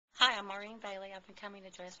I'm Maureen Bailey. I've been coming to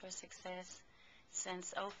Dress for Success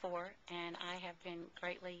since '04, and I have been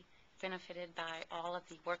greatly benefited by all of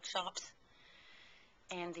the workshops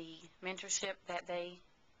and the mentorship that they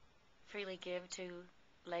freely give to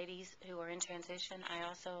ladies who are in transition. I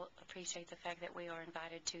also appreciate the fact that we are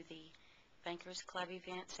invited to the Bankers Club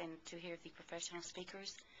events and to hear the professional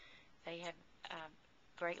speakers. They have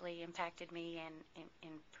greatly impacted me and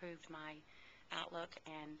improved my outlook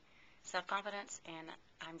and self-confidence, and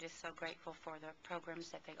I'm just so grateful for the programs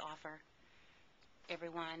that they offer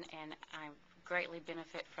everyone, and I greatly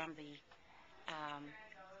benefit from the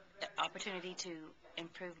opportunity to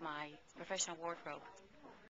improve my professional wardrobe.